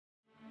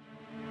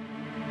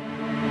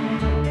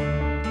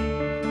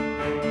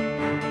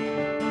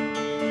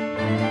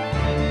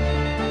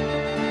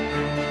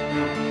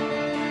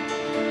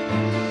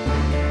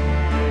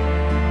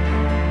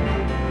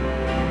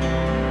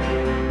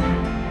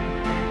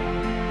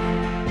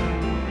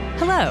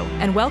Hello,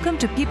 and welcome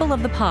to People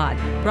of the Pod,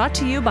 brought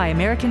to you by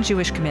American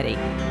Jewish Committee.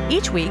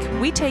 Each week,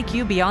 we take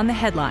you beyond the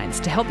headlines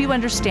to help you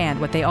understand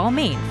what they all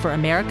mean for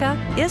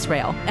America,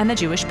 Israel, and the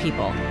Jewish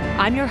people.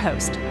 I'm your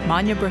host,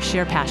 Manya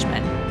Brashear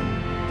Pashman.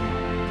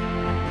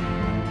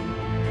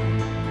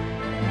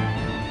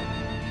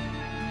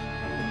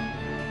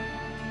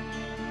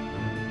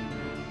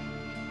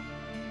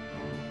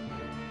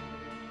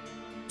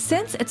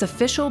 Since its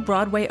official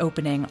Broadway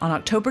opening on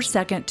October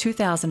 2nd,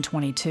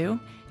 2022,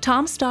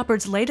 Tom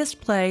Stoppard's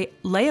latest play,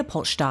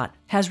 Leopoldstadt,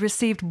 has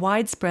received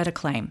widespread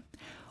acclaim.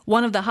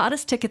 One of the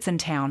hottest tickets in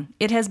town,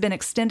 it has been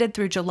extended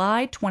through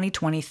July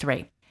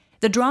 2023.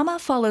 The drama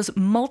follows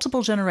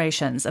multiple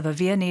generations of a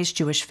Viennese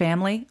Jewish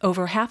family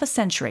over half a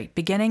century,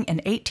 beginning in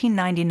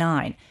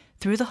 1899,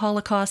 through the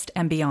Holocaust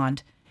and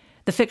beyond.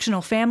 The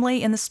fictional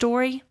family in the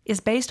story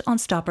is based on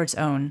Stoppard's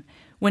own.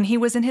 When he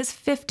was in his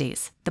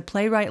 50s, the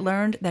playwright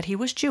learned that he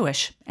was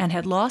Jewish and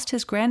had lost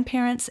his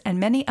grandparents and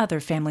many other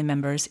family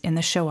members in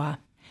the Shoah.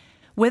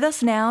 With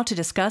us now to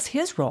discuss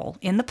his role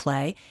in the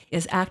play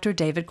is actor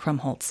David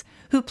Krumholtz,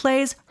 who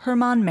plays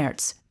Hermann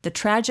Merz, the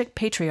tragic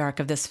patriarch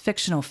of this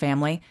fictional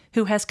family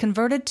who has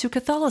converted to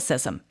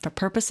Catholicism for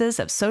purposes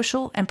of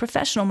social and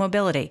professional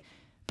mobility,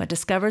 but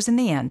discovers in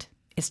the end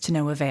it's to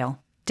no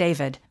avail.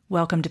 David,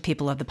 welcome to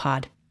People of the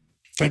Pod.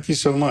 Thank you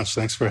so much.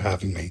 Thanks for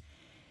having me.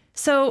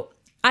 So,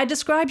 I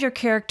describe your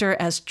character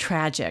as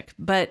tragic,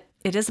 but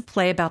it is a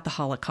play about the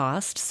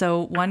Holocaust,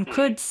 so one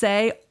could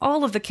say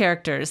all of the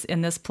characters in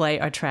this play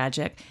are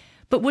tragic.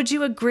 But would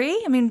you agree?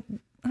 I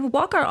mean,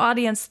 walk our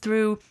audience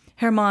through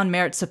Hermann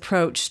Merz's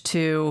approach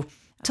to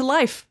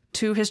life,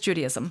 to his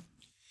Judaism.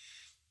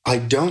 I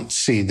don't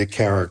see the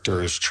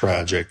character as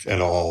tragic at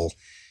all,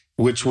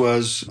 which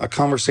was a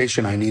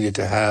conversation I needed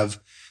to have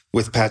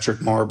with Patrick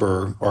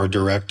Marber, our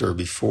director,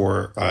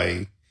 before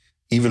I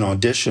even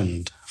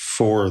auditioned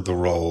for the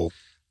role.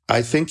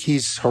 I think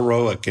he's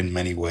heroic in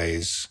many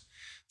ways.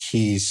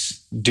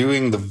 He's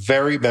doing the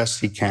very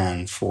best he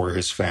can for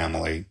his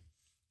family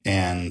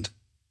and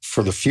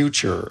for the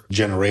future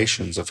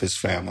generations of his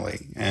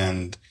family.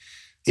 And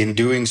in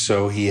doing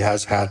so, he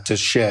has had to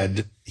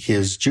shed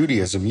his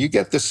Judaism. You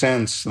get the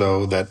sense,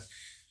 though, that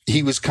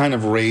he was kind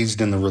of raised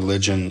in the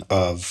religion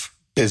of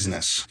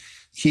business.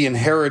 He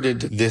inherited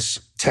this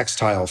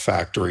textile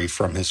factory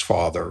from his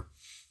father,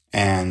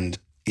 and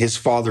his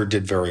father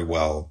did very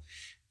well.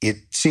 It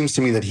seems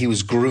to me that he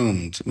was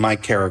groomed, my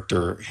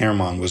character,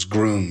 Hermann, was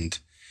groomed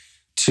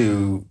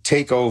to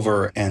take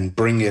over and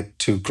bring it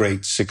to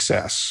great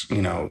success,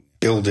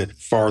 build it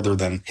farther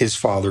than his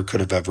father could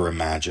have ever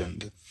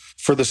imagined,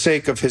 for the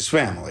sake of his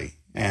family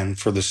and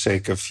for the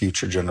sake of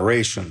future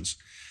generations.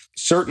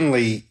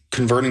 Certainly,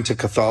 converting to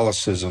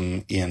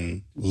Catholicism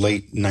in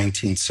late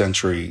 19th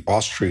century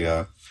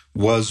Austria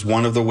was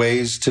one of the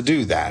ways to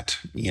do that.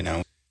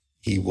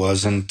 He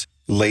wasn't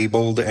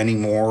labeled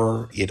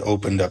anymore. It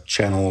opened up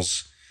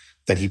channels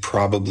that he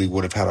probably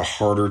would have had a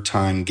harder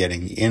time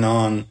getting in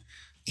on.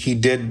 He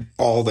did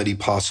all that he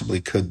possibly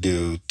could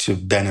do to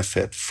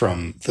benefit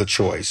from the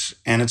choice.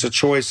 And it's a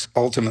choice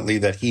ultimately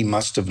that he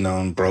must have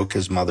known broke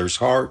his mother's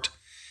heart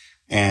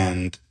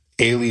and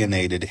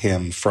alienated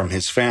him from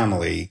his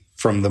family,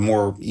 from the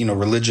more,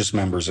 religious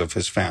members of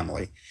his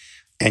family.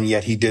 And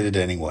yet he did it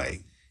anyway.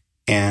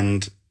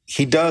 And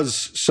he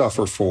does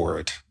suffer for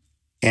it.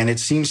 And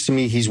it seems to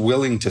me he's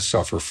willing to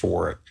suffer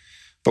for it.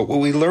 But what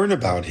we learn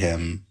about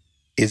him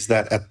is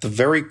that at the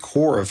very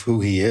core of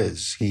who he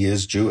is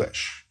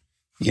Jewish.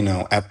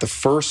 At the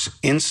first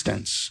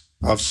instance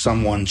of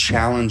someone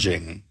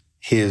challenging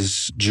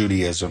his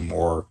Judaism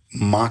or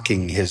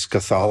mocking his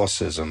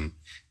Catholicism,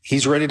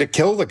 he's ready to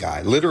kill the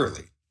guy,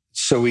 literally.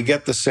 So we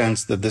get the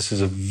sense that this is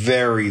a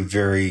very,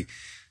 very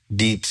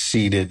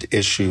deep-seated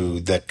issue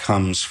that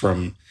comes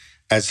from,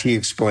 as he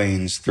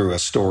explains through a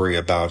story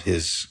about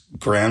his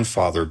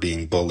grandfather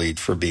being bullied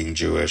for being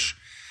Jewish,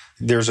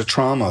 there's a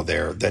trauma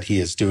there that he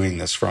is doing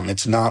this from.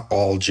 It's not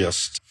all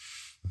just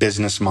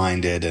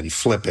business-minded and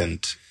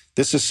flippant.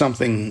 This is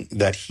something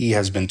that he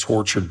has been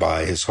tortured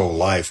by his whole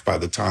life by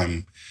the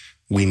time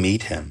we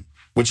meet him,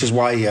 which is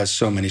why he has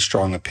so many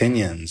strong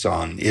opinions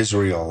on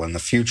Israel and the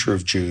future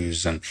of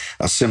Jews and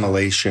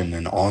assimilation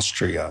in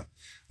Austria,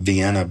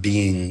 Vienna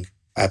being,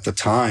 at the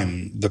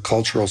time, the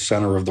cultural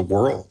center of the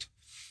world,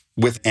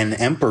 with an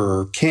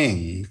emperor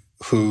king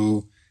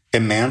who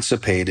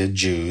emancipated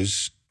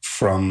Jews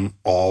from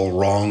all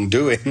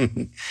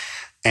wrongdoing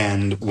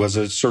and was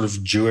a sort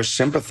of Jewish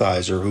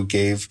sympathizer who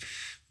gave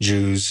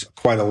Jews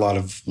quite a lot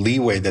of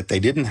leeway that they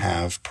didn't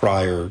have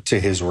prior to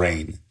his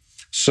reign.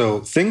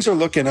 So things are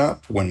looking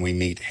up when we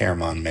meet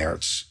Hermann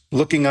Merz,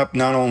 looking up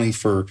not only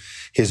for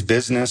his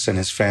business and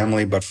his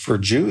family, but for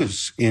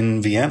Jews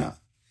in Vienna.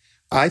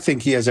 I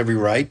think he has every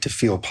right to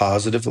feel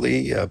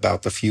positively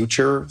about the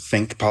future,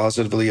 think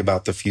positively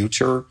about the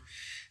future,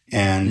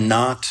 and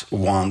not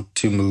want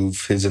to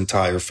move his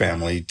entire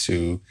family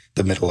to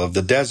the middle of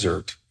the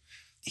desert.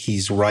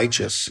 He's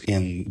righteous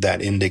in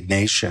that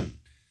indignation.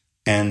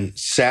 And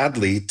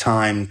sadly,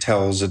 time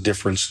tells a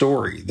different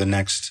story. The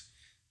next,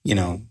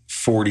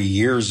 40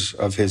 years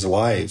of his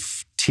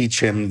life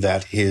teach him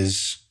that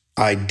his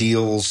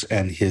ideals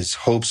and his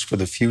hopes for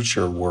the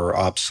future were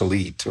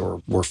obsolete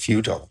or were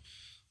futile.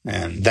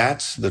 And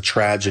that's the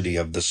tragedy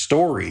of the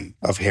story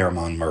of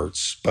Hermann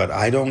Merz. But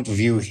I don't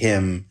view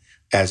him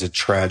as a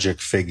tragic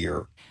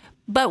figure.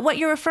 But what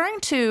you're referring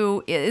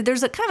to,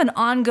 there's a kind of an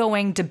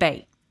ongoing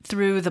debate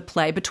through the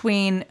play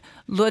between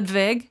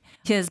Ludwig,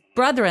 his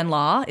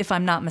brother-in-law, if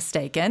I'm not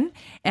mistaken,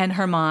 and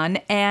Hermann.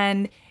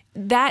 And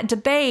that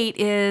debate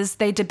is,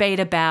 they debate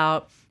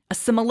about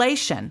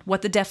assimilation,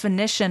 what the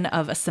definition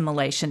of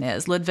assimilation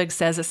is. Ludwig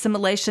says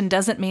assimilation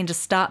doesn't mean to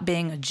stop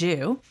being a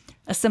Jew.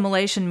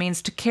 Assimilation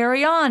means to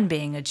carry on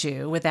being a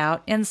Jew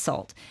without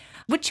insult.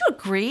 Would you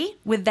agree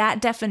with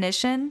that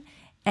definition?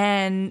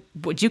 And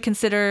would you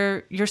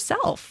consider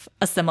yourself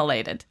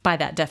assimilated by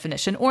that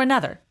definition or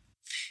another?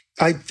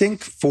 I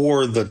think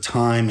for the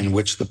time in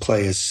which the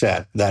play is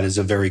set, that is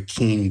a very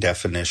keen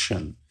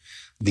definition.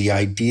 The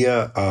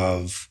idea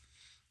of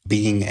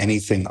being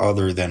anything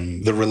other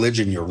than the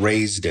religion you're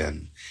raised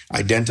in,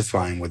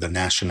 identifying with a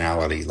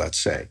nationality, let's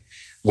say,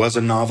 was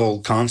a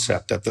novel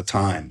concept at the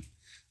time.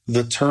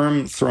 The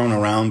term thrown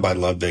around by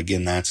Ludwig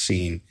in that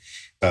scene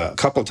a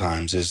couple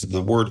times is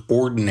the word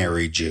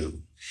ordinary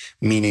Jew,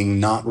 meaning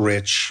not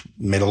rich,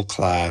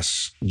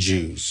 middle-class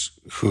Jews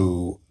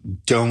who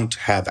don't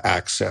have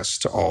access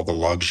to all the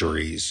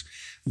luxuries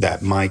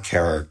that my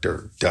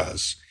character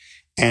does.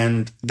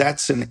 And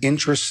that's an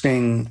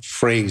interesting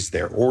phrase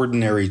there,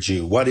 ordinary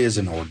Jew. What is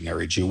an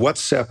ordinary Jew? What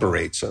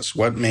separates us?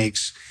 What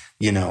makes,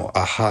 a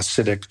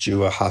Hasidic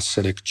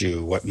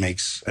Jew? What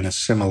makes an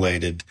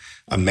assimilated,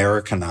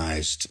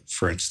 Americanized,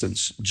 for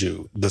instance,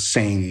 Jew, the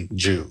same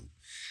Jew?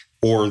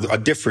 Or a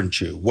different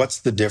Jew? What's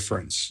the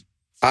difference?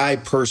 I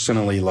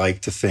personally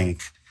like to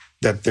think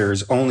that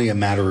there's only a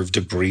matter of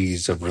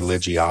degrees of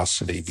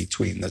religiosity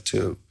between the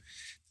two.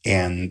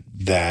 And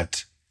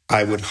that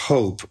I would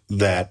hope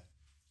that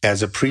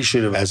as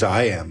appreciative as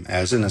I am,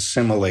 as an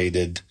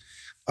assimilated,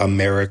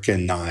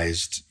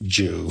 Americanized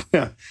Jew,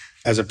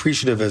 as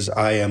appreciative as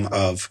I am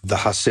of the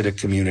Hasidic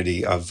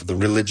community, of the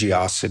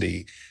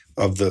religiosity,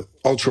 of the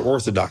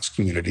ultra-Orthodox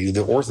community,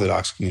 the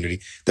Orthodox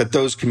community, that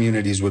those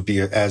communities would be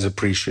as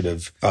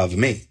appreciative of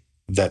me,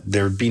 that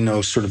there'd be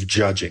no sort of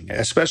judging,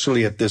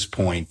 especially at this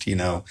point,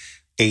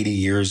 80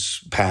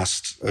 years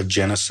past a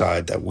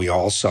genocide that we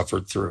all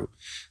suffered through,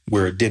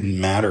 where it didn't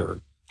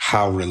matter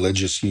how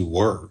religious you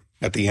were.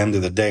 At the end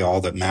of the day, all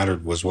that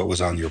mattered was what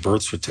was on your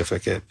birth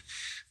certificate.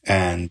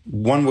 And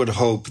one would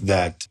hope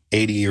that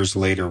 80 years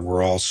later,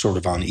 we're all sort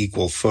of on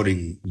equal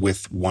footing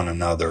with one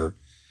another.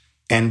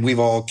 And we've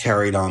all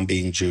carried on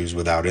being Jews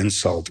without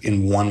insult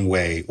in one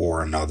way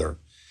or another.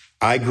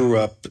 I grew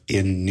up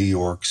in New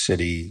York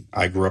City.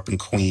 I grew up in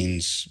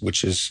Queens,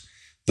 which is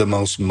the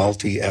most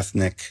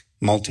multi-ethnic,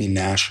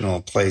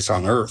 multinational place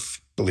on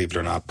earth, believe it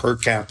or not, per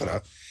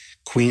capita.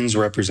 Queens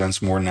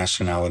represents more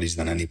nationalities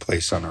than any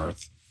place on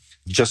earth.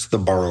 Just the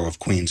borough of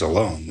Queens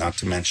alone, not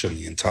to mention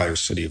the entire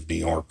city of New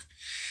York.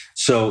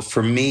 So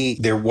for me,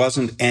 there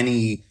wasn't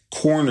any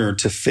corner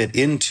to fit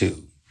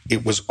into.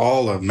 It was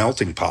all a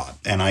melting pot,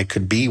 and I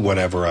could be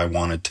whatever I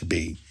wanted to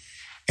be.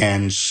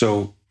 And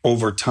so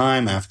over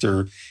time,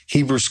 after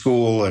Hebrew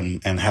school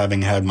and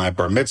having had my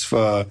bar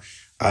mitzvah,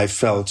 I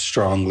felt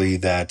strongly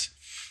that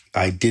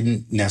I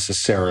didn't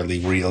necessarily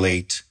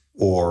relate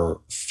or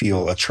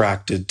feel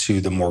attracted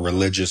to the more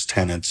religious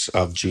tenets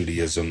of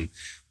Judaism,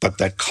 but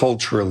that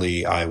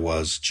culturally I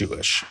was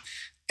Jewish.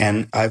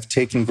 And I've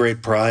taken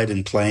great pride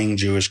in playing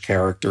Jewish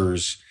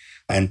characters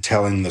and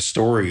telling the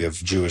story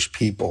of Jewish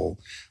people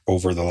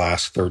over the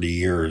last 30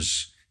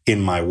 years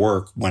in my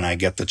work when I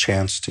get the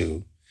chance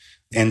to.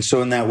 And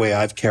so in that way,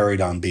 I've carried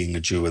on being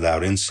a Jew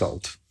without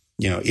insult.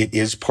 It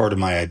is part of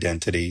my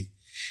identity.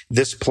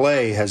 This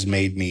play has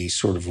made me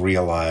sort of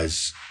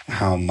realize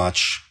how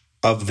much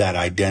of that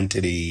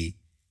identity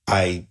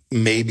I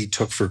maybe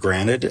took for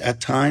granted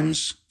at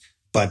times.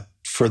 But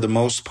for the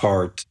most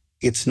part,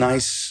 it's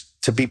nice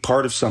to be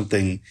part of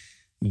something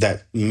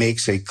that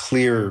makes a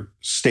clear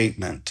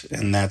statement.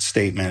 And that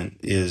statement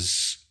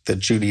is that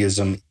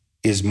Judaism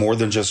is more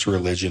than just a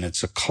religion.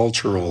 It's a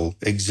cultural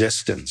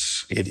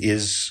existence. It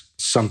is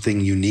something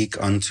unique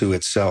unto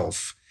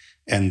itself.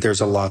 And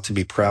there's a lot to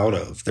be proud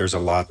of. There's a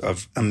lot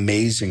of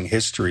amazing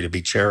history to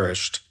be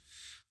cherished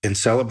and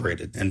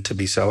celebrated, and to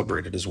be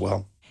celebrated as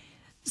well.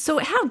 So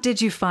how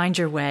did you find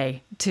your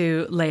way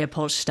to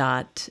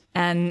Leopoldstadt?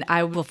 And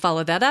I will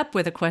follow that up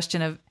with a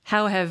question of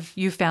how have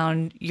you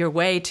found your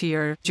way to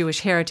your Jewish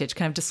heritage,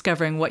 kind of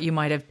discovering what you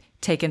might have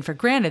taken for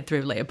granted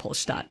through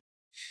Leopoldstadt?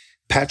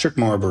 Patrick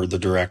Marber, the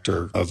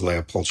director of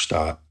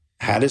Leopoldstadt,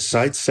 had his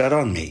sights set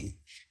on me.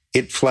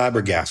 It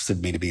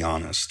flabbergasted me, to be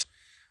honest.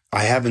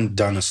 I haven't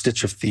done a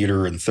stitch of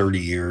theater in 30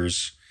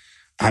 years.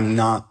 I'm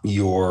not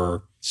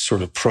your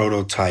sort of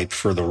prototype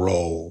for the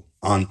role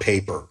on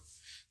paper.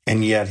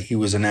 And yet he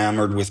was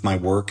enamored with my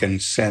work and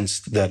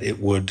sensed that it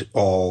would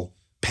all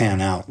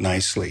pan out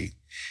nicely.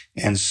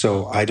 And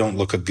so I don't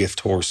look a gift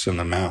horse in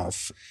the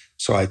mouth.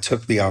 So I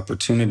took the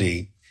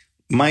opportunity.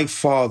 My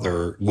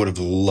father would have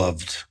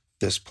loved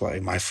this play.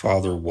 My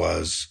father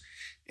was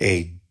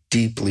a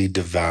deeply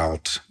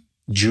devout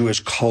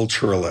Jewish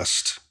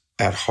culturalist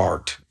at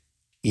heart.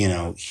 You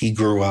know, he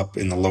grew up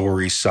in the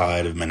Lower East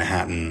Side of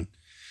Manhattan.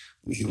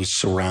 He was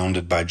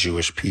surrounded by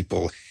Jewish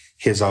people.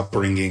 His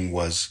upbringing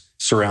was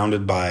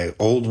surrounded by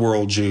old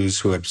world Jews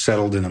who had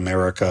settled in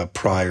America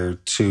prior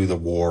to the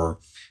war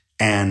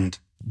and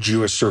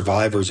Jewish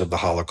survivors of the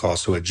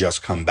Holocaust who had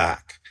just come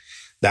back.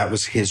 That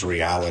was his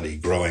reality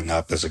growing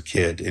up as a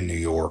kid in New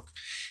York.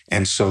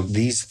 And so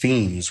these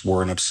themes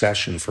were an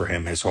obsession for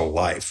him his whole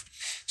life.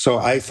 So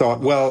I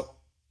thought, well,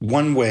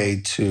 one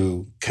way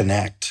to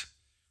connect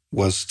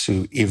was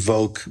to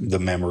evoke the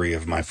memory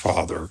of my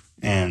father.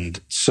 And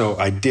so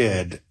I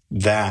did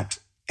that.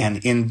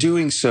 And in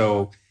doing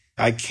so,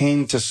 I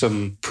came to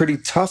some pretty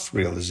tough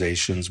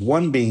realizations.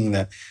 One being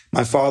that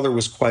my father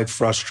was quite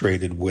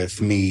frustrated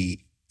with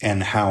me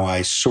and how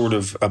I sort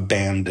of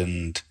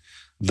abandoned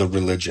the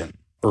religion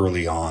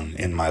early on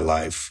in my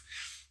life.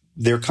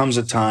 There comes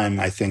a time,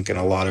 I think, in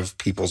a lot of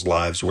people's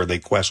lives where they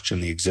question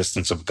the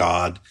existence of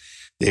God.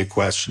 They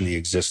question the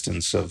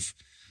existence of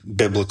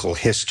biblical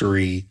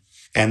history.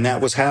 And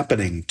that was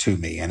happening to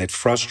me. And it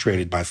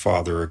frustrated my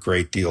father a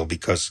great deal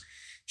because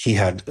he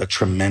had a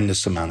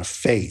tremendous amount of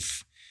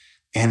faith.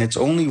 And it's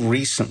only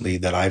recently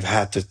that I've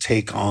had to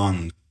take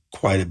on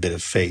quite a bit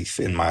of faith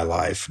in my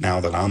life now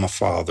that I'm a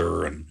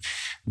father, and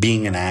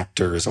being an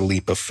actor is a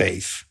leap of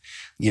faith.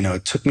 You know,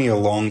 it took me a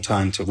long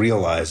time to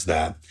realize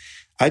that.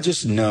 I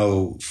just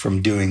know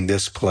from doing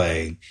this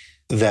play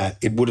that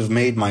it would have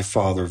made my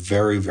father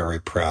very, very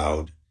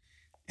proud.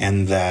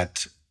 And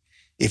that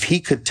if he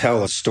could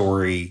tell a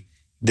story,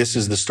 this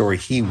is the story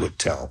he would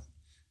tell.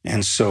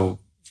 And so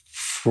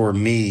for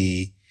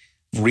me,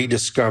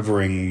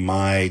 rediscovering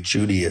my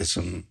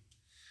Judaism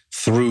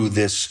through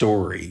this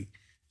story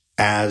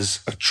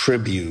as a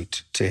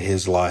tribute to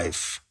his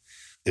life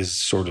is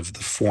sort of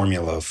the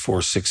formula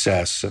for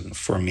success and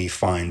for me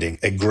finding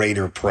a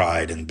greater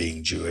pride in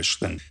being Jewish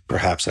than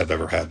perhaps I've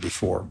ever had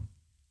before.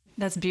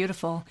 That's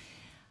beautiful.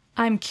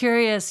 I'm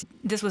curious,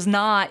 this was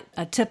not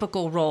a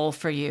typical role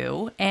for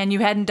you, and you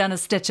hadn't done a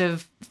stitch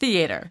of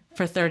theater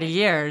for 30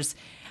 years.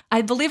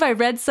 I believe I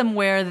read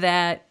somewhere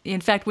that, in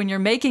fact, when you're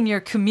making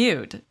your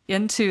commute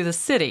into the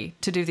city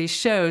to do these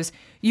shows,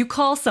 you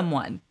call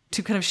someone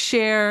to kind of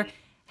share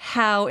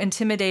how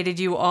intimidated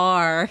you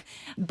are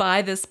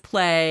by this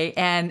play,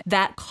 and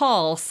that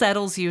call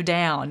settles you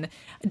down.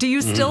 Do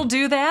you still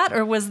do that,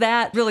 or was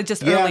that really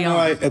just early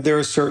on? There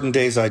are certain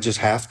days I just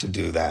have to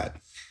do that.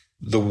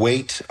 The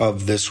weight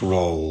of this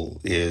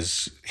role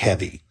is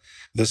heavy.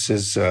 This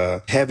is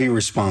a heavy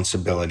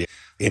responsibility.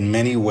 In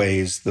many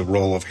ways, the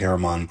role of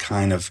Hermann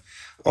kind of,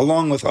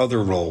 along with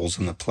other roles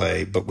in the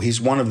play, but he's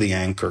one of the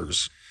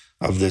anchors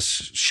of this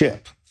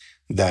ship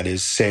that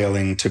is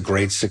sailing to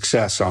great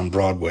success on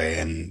Broadway,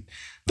 and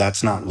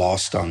that's not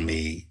lost on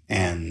me.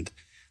 And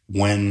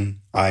when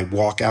I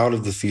walk out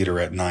of the theater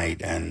at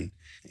night and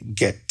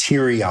get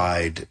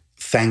teary-eyed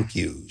thank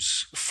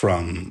yous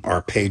from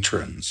our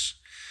patrons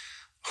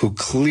who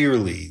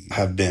clearly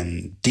have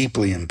been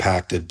deeply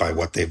impacted by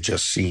what they've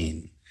just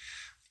seen,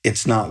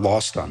 it's not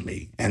lost on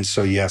me. And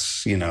so,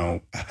 yes, you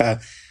know,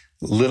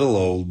 little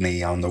old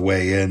me on the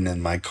way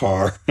in my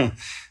car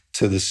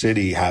to the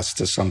city has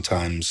to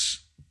sometimes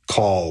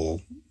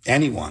call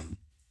anyone,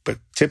 but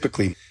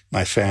typically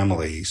my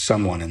family,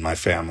 someone in my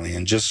family,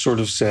 and just sort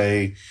of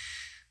say,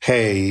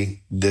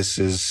 hey, this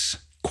is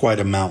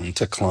quite a mountain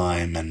to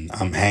climb and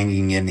I'm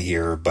hanging in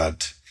here.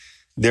 But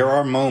there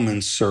are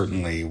moments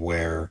certainly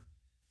where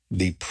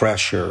the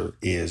pressure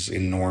is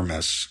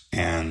enormous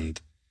and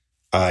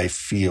I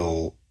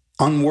feel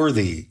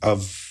unworthy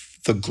of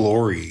the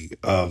glory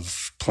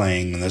of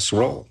playing this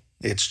role.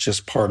 It's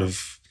just part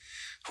of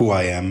who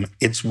I am.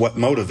 It's what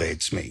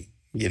motivates me.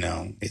 You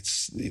know,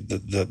 it's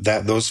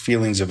that those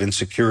feelings of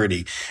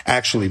insecurity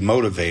actually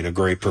motivate a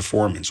great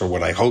performance, or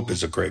what I hope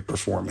is a great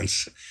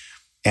performance.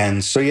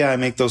 And so, yeah, I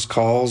make those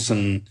calls,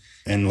 and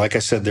like I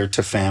said, they're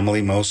to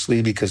family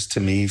mostly, because to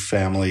me,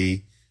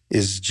 family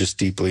is just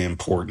deeply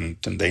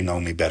important, and they know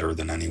me better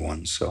than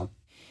anyone. So,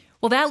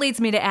 well, that leads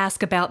me to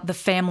ask about the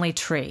family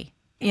tree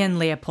in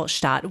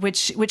Leopoldstadt,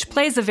 which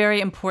plays a very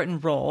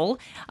important role.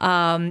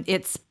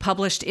 It's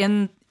published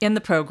in the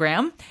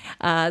program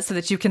so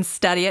that you can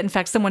study it. In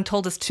fact, someone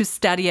told us to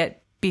study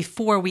it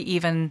before we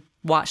even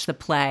watched the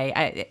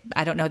play.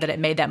 I don't know that it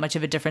made that much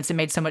of a difference. It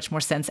made so much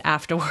more sense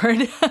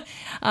afterward.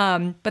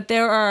 But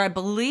there are, I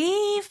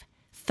believe,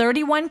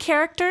 31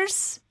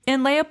 characters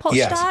in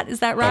Leopoldstadt. Yes, is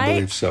that right? I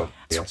believe so.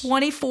 Yes.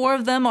 24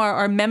 of them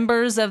are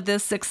members of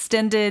this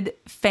extended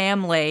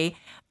family.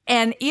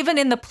 And even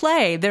in the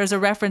play, there's a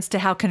reference to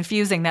how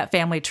confusing that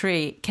family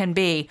tree can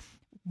be.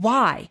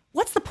 Why?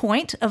 What's the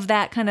point of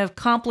that kind of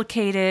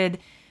complicated,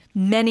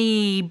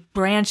 many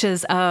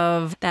branches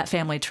of that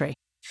family tree?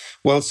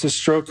 Well, it's a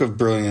stroke of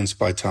brilliance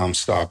by Tom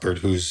Stoppard,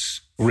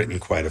 who's written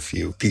quite a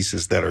few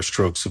pieces that are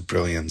strokes of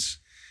brilliance.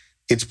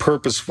 It's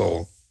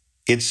purposeful.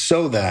 It's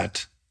so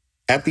that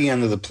at the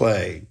end of the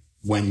play,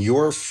 when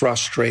your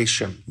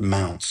frustration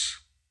mounts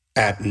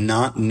at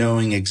not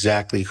knowing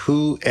exactly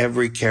who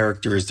every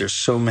character is. There's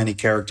so many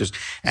characters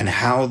and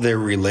how they're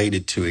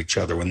related to each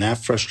other. When that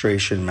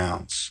frustration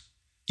mounts,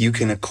 you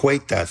can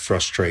equate that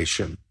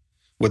frustration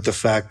with the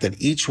fact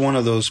that each one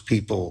of those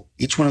people,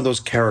 each one of those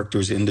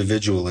characters'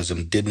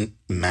 individualism didn't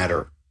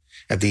matter.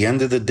 At the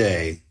end of the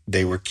day,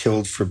 they were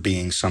killed for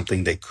being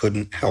something they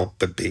couldn't help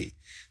but be.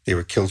 They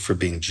were killed for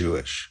being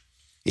Jewish.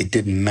 It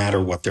didn't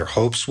matter what their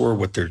hopes were,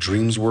 what their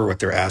dreams were, what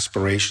their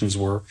aspirations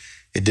were.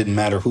 It didn't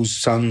matter whose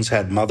sons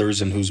had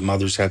mothers and whose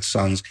mothers had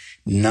sons.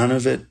 None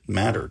of it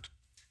mattered.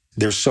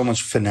 There's so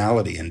much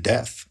finality in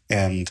death.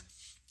 And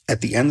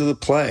at the end of the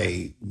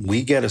play,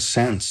 we get a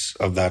sense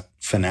of that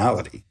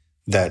finality,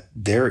 that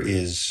there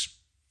is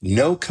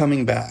no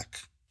coming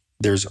back.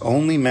 There's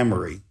only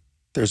memory.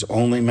 There's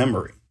only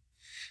memory.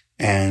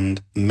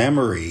 And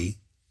memory,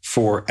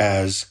 for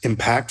as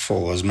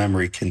impactful as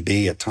memory can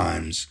be at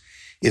times,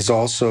 is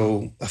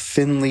also a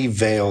thinly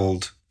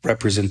veiled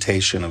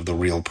representation of the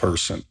real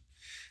person.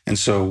 And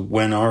so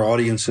when our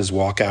audiences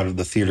walk out of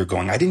the theater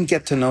going, I didn't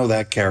get to know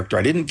that character,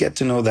 I didn't get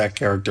to know that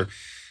character,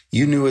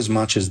 you knew as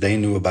much as they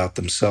knew about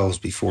themselves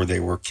before they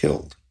were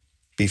killed,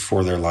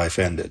 before their life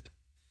ended.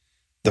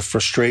 The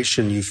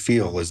frustration you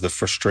feel is the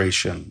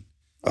frustration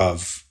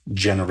of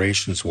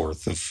generations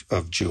worth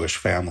of Jewish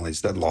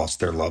families that lost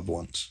their loved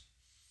ones.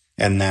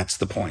 And that's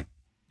the point.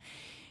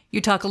 You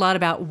talk a lot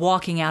about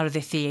walking out of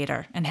the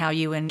theater and how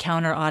you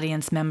encounter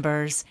audience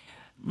members.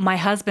 My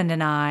husband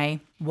and I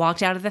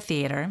walked out of the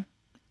theater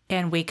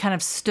and we kind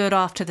of stood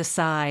off to the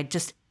side,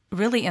 just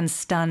really in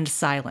stunned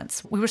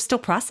silence. We were still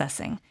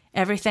processing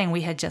everything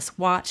we had just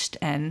watched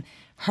and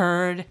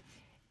heard.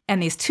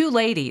 And these two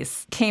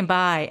ladies came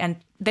by and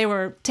they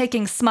were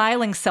taking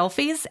smiling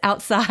selfies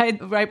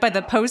outside right by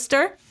the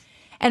poster.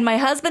 And my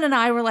husband and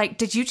I were like,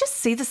 did you just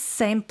see the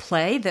same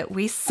play that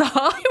we saw?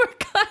 We were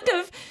kind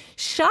of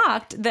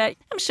shocked that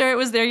I'm sure it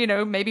was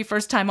their, maybe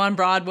first time on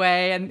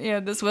Broadway.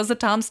 And, this was a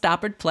Tom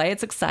Stoppard play.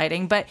 It's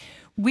exciting. But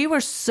we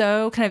were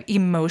so kind of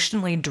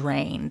emotionally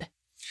drained.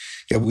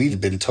 Yeah, we've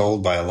been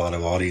told by a lot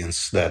of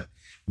audience that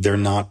they're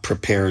not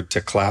prepared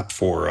to clap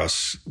for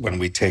us when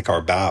we take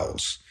our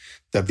bows,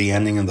 that the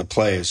ending of the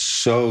play is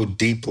so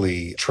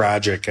deeply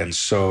tragic and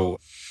so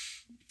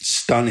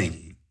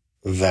stunning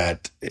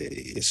that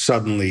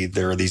suddenly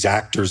there are these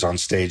actors on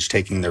stage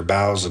taking their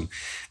bows and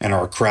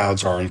our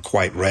crowds aren't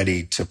quite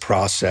ready to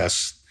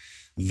process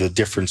the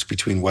difference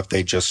between what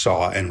they just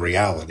saw and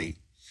reality,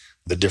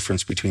 the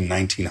difference between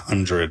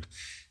 1900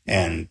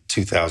 and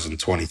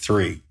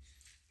 2023.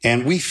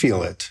 And we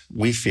feel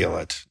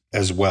it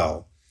as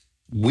well.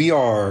 We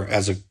are,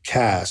 as a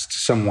cast,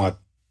 somewhat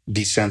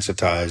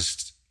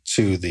desensitized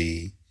to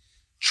the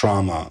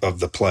trauma of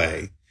the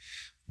play.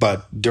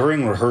 But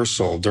during our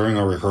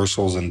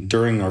rehearsals and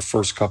during our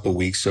first couple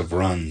weeks of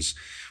runs,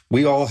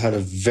 we all had a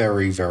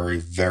very, very,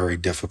 very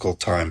difficult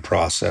time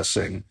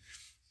processing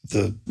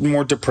the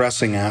more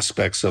depressing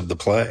aspects of the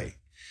play.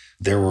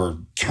 There were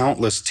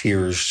countless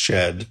tears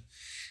shed.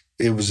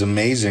 It was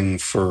amazing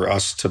for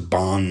us to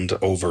bond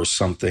over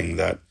something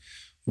that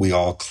we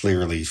all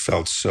clearly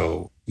felt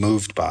so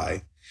moved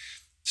by.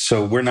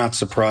 So we're not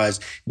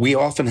surprised. We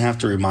often have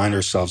to remind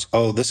ourselves,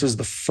 this is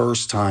the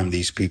first time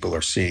these people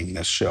are seeing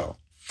this show,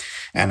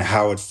 and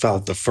how it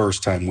felt the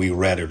first time we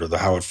read it, or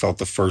how it felt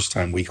the first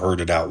time we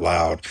heard it out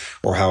loud,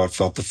 or how it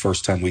felt the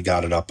first time we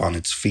got it up on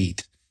its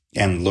feet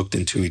and looked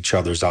into each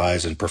other's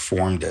eyes and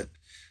performed it.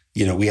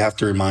 We have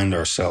to remind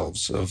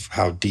ourselves of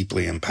how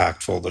deeply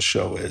impactful the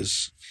show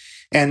is.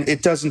 And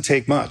it doesn't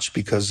take much,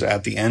 because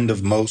at the end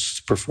of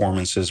most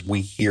performances,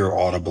 we hear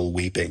audible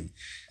weeping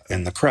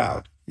in the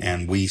crowd,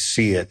 and we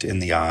see it in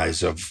the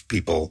eyes of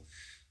people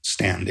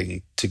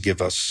standing to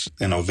give us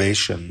an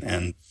ovation.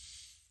 And,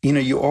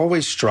 you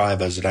always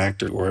strive as an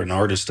actor or an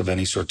artist of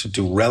any sort to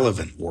do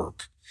relevant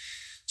work.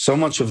 So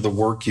much of the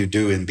work you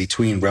do in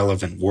between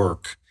relevant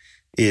work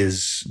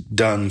is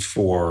done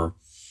for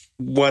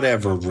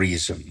whatever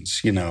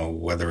reasons,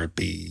 whether it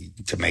be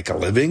to make a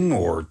living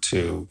or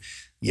to,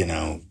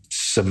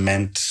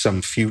 cement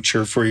some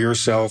future for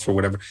yourself or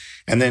whatever.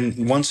 And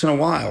then once in a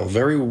while,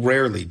 very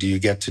rarely do you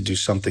get to do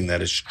something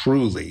that is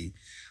truly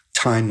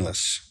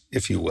timeless,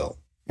 if you will.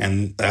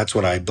 And that's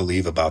what I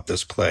believe about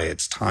this play.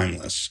 It's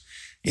timeless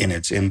in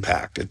its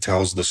impact. It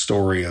tells the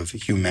story of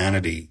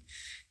humanity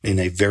in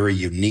a very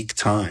unique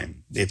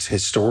time. It's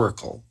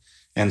historical.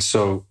 And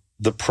so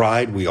the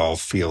pride we all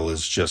feel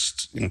is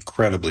just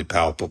incredibly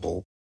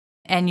palpable.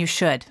 And you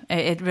should.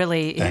 It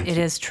really, it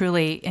is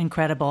truly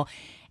incredible.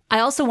 I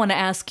also want to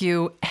ask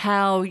you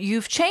how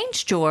you've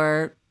changed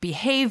your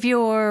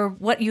behavior,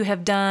 what you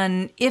have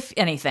done, if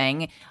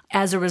anything,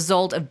 as a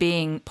result of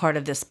being part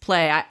of this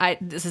play.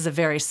 This is a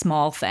very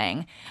small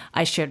thing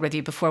I shared with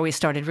you before we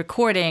started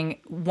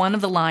recording. One of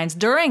the lines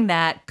during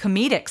that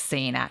comedic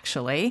scene,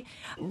 actually,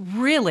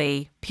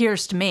 really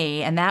pierced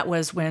me, and that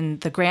was when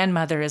the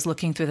grandmother is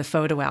looking through the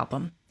photo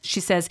album. She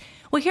says,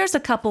 well, here's a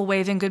couple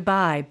waving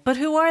goodbye, but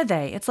who are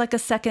they? It's like a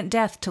second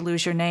death to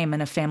lose your name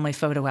in a family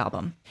photo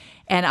album.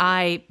 And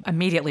I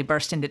immediately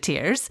burst into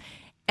tears.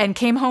 and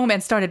came home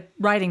and started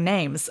writing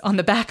names on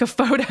the back of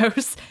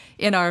photos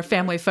in our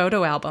family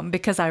photo album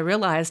because I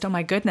realized, oh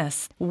my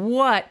goodness,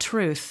 what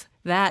truth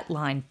that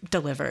line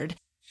delivered.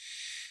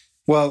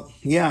 Well,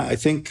 yeah, I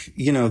think,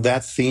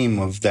 that theme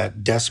of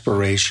that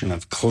desperation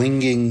of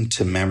clinging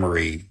to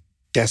memory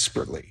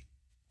desperately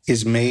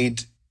is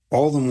made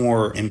all the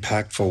more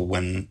impactful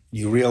when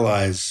you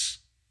realize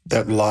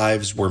that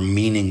lives were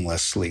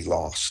meaninglessly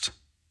lost.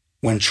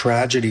 When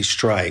tragedy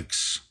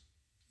strikes,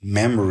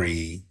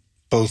 memory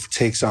both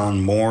takes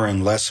on more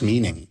and less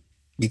meaning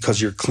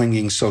because you're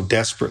clinging so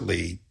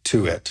desperately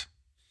to it,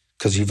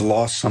 because you've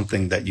lost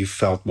something that you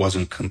felt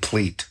wasn't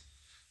complete,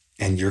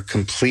 and you're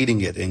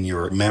completing it in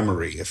your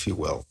memory, if you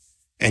will.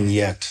 And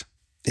yet,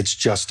 it's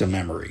just a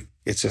memory.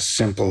 It's as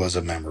simple as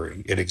a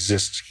memory. It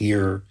exists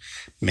here,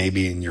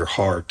 maybe in your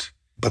heart,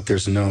 but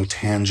there's no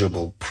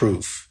tangible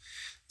proof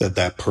that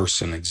that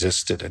person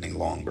existed any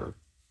longer.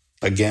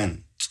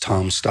 Again, it's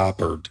Tom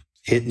Stoppard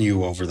hitting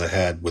you over the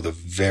head with a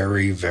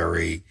very,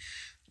 very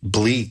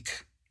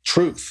bleak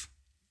truth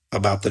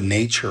about the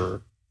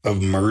nature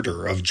of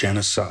murder, of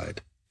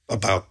genocide,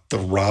 about the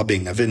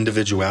robbing of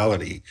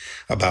individuality,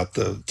 about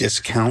the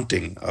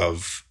discounting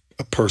of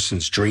a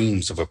person's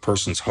dreams, of a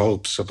person's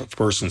hopes, of a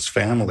person's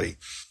family,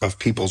 of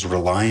people's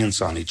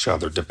reliance on each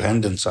other,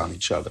 dependence on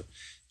each other,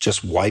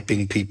 just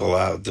wiping people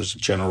out. There's a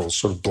general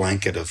sort of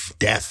blanket of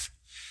death.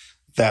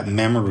 That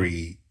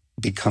memory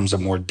becomes a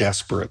more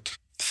desperate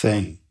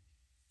thing.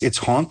 It's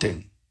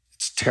haunting.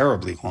 It's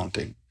terribly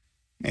haunting.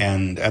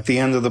 And at the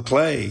end of the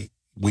play,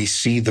 we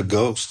see the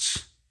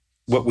ghosts.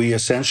 What we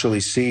essentially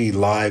see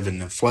live in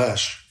the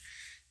flesh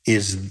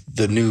is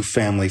the new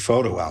family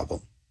photo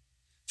album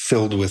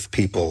filled with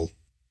people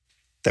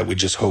that we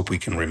just hope we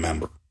can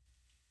remember.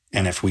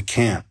 And if we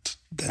can't,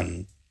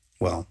 then,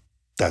 well,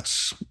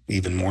 that's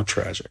even more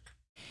tragic.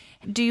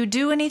 Do you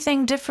do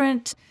anything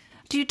different?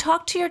 Do you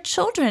talk to your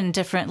children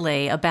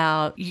differently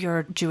about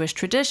your Jewish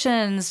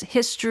traditions,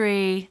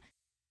 history?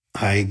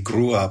 I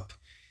grew up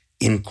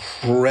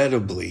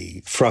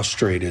incredibly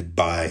frustrated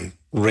by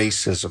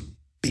racism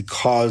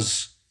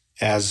because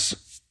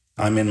as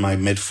I'm in my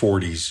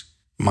mid-40s,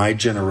 my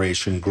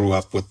generation grew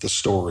up with the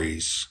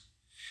stories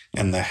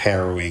and the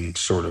harrowing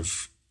sort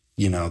of,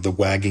 the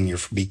wagging your,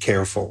 be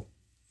careful,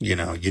 you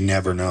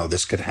never know,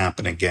 this could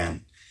happen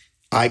again.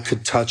 I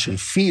could touch and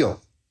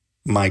feel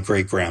my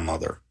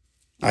great-grandmother.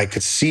 I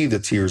could see the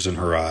tears in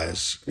her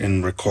eyes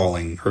in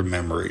recalling her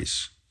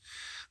memories.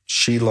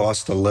 She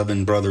lost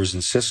 11 brothers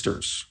and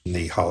sisters in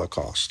the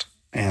Holocaust.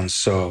 And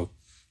so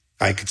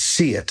I could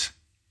see it.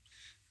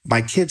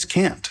 My kids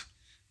can't.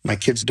 My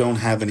kids don't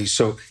have any.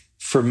 So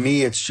for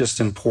me, it's just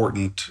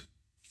important.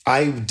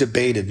 I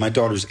debated, my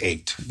daughter's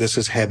 8. This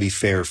is heavy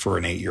fare for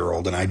an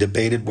 8-year-old. And I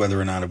debated whether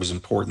or not it was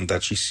important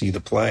that she see the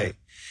play.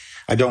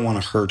 I don't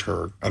want to hurt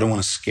her. I don't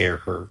want to scare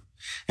her.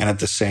 And at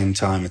the same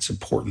time, it's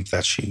important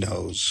that she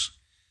knows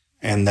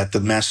and that the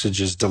message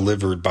is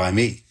delivered by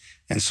me.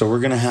 And so we're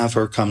going to have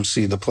her come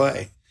see the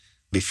play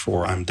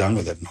before I'm done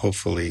with it. And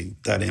hopefully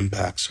that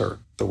impacts her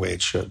the way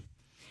it should.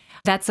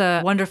 That's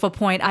a wonderful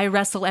point. I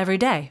wrestle every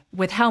day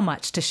with how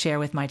much to share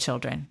with my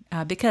children.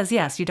 Because,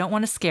 yes, you don't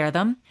want to scare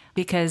them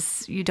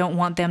because you don't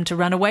want them to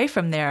run away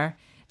from their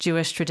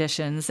Jewish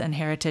traditions and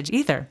heritage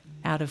either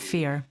out of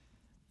fear.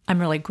 I'm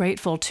really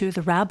grateful to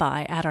the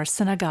rabbi at our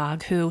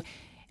synagogue who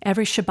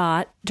every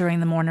Shabbat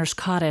during the Mourner's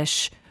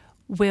Kaddish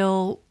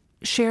will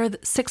share the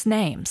 6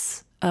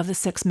 names of the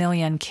 6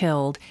 million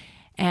killed.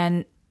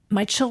 And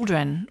my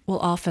children will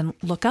often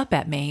look up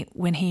at me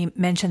when he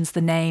mentions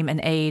the name and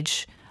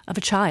age of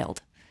a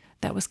child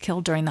that was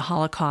killed during the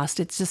Holocaust.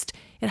 It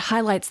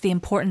highlights the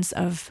importance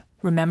of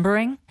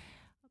remembering,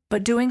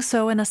 but doing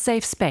so in a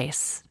safe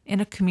space,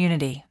 in a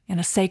community, in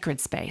a sacred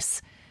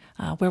space,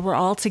 where we're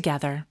all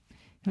together,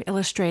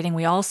 illustrating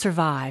we all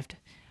survived,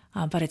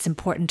 but it's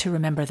important to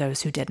remember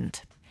those who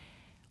didn't.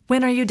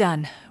 When are you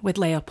done with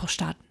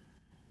Leopoldstadt?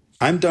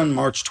 I'm done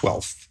March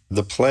 12th.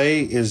 The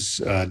play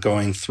is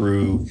going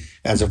through,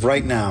 as of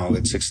right now,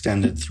 it's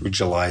extended through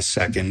July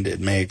 2nd. It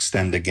may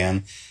extend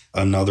again.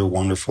 Another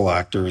wonderful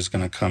actor is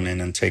going to come in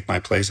and take my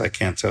place. I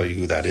can't tell you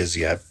who that is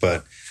yet,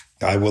 but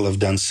I will have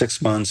done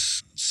 6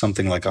 months,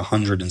 something like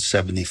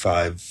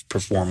 175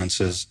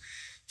 performances.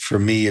 For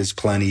me is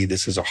plenty.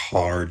 This is a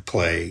hard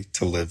play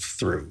to live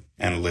through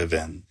and live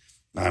in.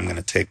 I'm going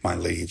to take my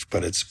leave,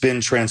 but it's been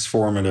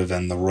transformative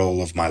and the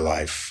role of my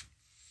life.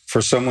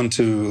 For someone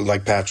to,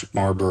 like Patrick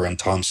Marber and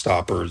Tom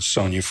Stoppard,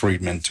 Sonia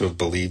Friedman, to have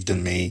believed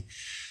in me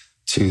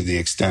to the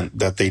extent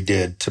that they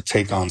did, to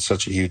take on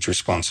such a huge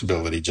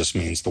responsibility just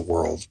means the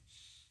world.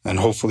 And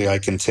hopefully I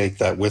can take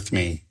that with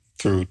me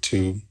through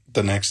to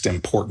the next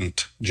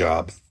important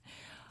job.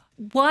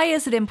 Why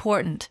is it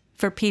important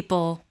for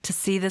people to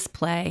see this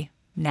play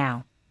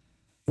now?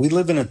 We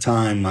live in a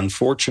time,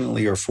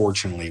 unfortunately or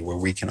fortunately, where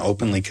we can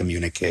openly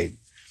communicate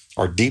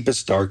our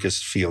deepest,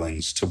 darkest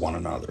feelings to one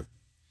another.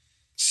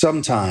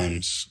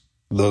 Sometimes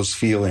those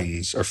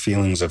feelings are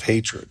feelings of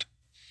hatred.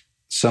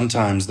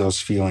 Sometimes those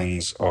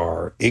feelings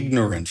are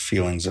ignorant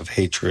feelings of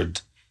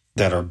hatred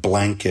that are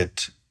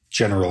blanket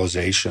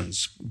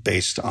generalizations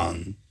based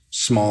on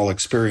small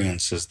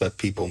experiences that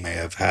people may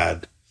have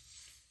had.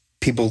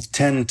 People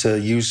tend to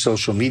use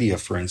social media,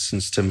 for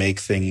instance, to make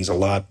things a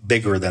lot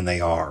bigger than they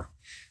are.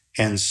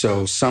 And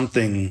so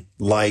something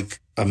like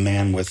a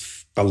man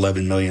with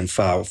 11 million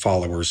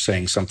followers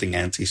saying something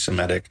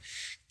anti-Semitic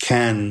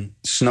can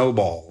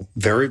snowball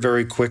very,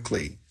 very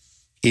quickly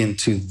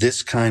into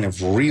this kind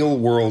of real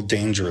world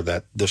danger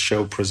that the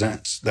show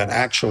presents that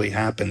actually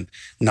happened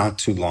not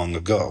too long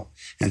ago.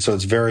 And so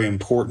it's very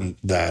important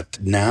that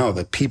now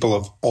that people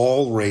of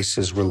all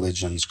races,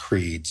 religions,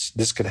 creeds,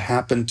 this could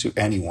happen to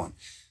anyone.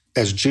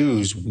 As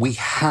Jews, we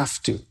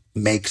have to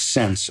make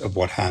sense of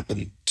what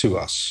happened to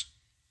us.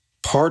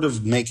 Part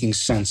of making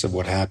sense of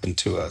what happened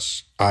to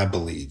us, I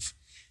believe,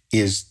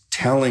 is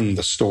telling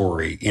the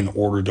story in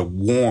order to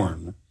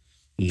warn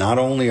not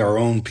only our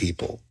own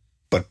people,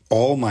 but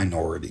all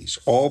minorities,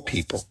 all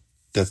people,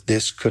 that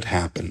this could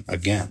happen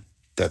again,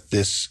 that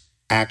this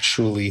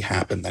actually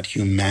happened, that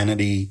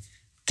humanity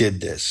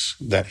did this,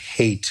 that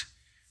hate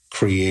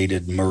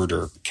created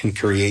murder, can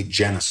create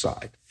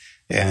genocide.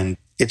 And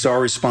it's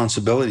our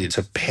responsibility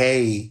to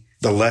pay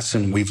the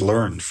lesson we've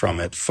learned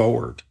from it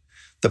forward,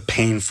 the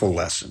painful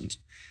lessons.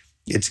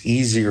 It's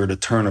easier to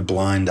turn a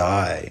blind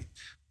eye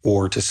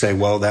or to say,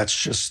 well,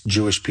 that's just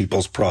Jewish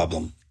people's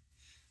problem.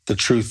 The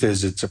truth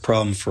is it's a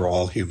problem for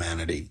all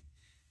humanity.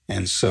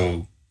 And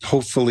so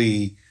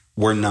hopefully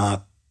we're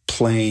not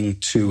playing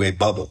to a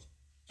bubble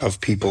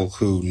of people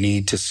who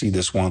need to see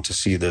this, want to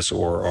see this,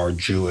 or are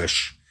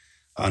Jewish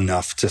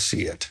enough to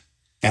see it.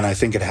 And I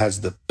think it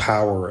has the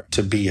power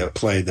to be a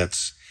play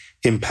that's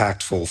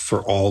impactful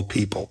for all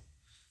people.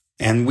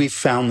 And we've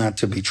found that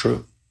to be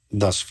true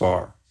thus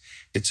far.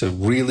 It's a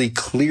really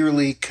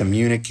clearly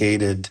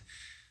communicated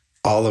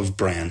olive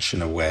branch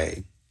in a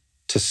way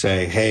to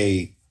say,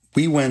 hey,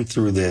 we went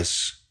through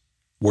this.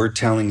 We're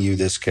telling you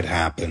this could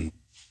happen,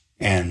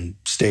 and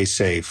stay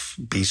safe,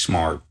 be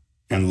smart,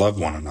 and love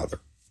one another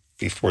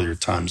before your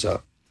time's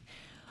up.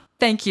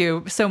 Thank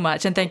you so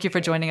much, and thank you for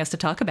joining us to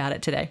talk about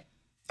it today.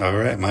 All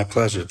right, my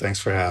pleasure. Thanks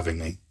for having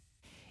me.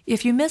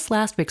 If you missed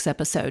last week's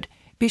episode,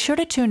 be sure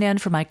to tune in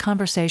for my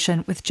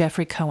conversation with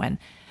Jeffrey Cohen,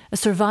 a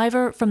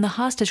survivor from the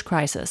hostage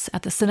crisis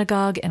at the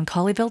synagogue in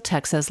Colleyville,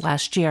 Texas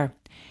last year,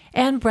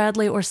 and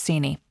Bradley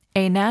Orsini,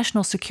 a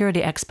national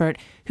security expert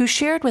who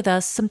shared with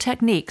us some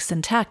techniques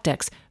and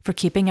tactics for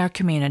keeping our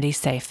community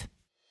safe.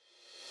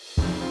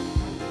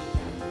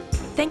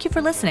 Thank you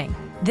for listening.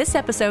 This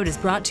episode is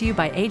brought to you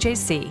by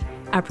AJC.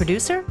 Our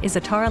producer is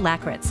Atara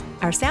Lakritz.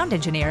 Our sound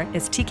engineer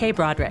is TK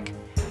Broderick.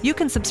 You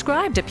can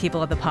subscribe to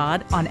People of the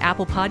Pod on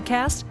Apple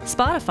Podcasts,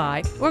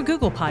 Spotify, or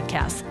Google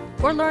Podcasts,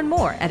 or learn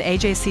more at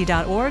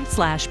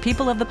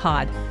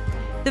ajc.org/peopleofthepod.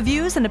 The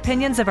views and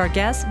opinions of our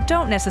guests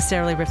don't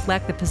necessarily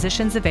reflect the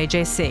positions of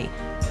AJC.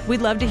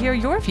 We'd love to hear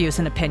your views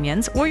and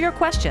opinions or your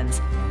questions.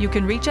 You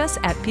can reach us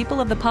at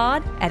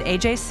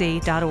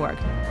peopleofthepod@ajc.org.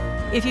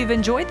 If you've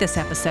enjoyed this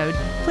episode,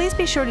 please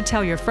be sure to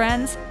tell your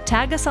friends,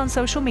 tag us on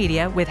social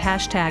media with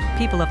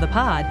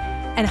 #PeopleOfThePod,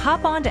 and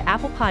hop on to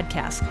Apple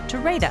Podcasts to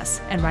rate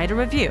us and write a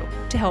review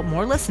to help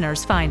more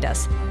listeners find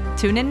us.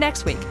 Tune in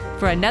next week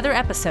for another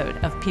episode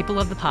of People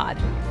of the Pod.